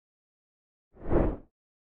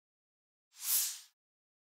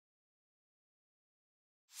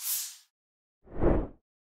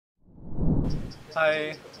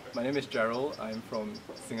Hi, my name is Gerald. I'm from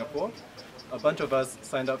Singapore. A bunch of us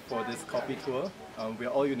signed up for this coffee tour. We are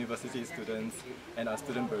all university students and are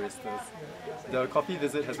student baristas. The coffee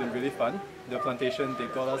visit has been really fun. The plantation, they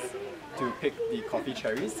got us to pick the coffee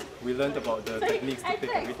cherries. We learned about the techniques to pick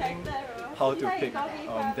everything, how to pick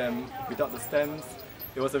them without the stems.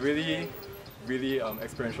 It was a really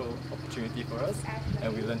experiential opportunity for us,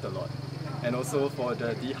 and we learned a lot. And also for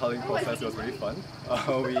the de-hulling process, it was really fun.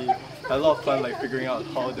 We had a lot of fun figuring out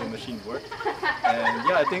how the machine worked. And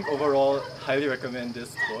yeah, I think overall, highly recommend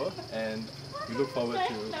this tour, and we look forward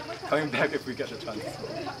to coming back if we get the chance.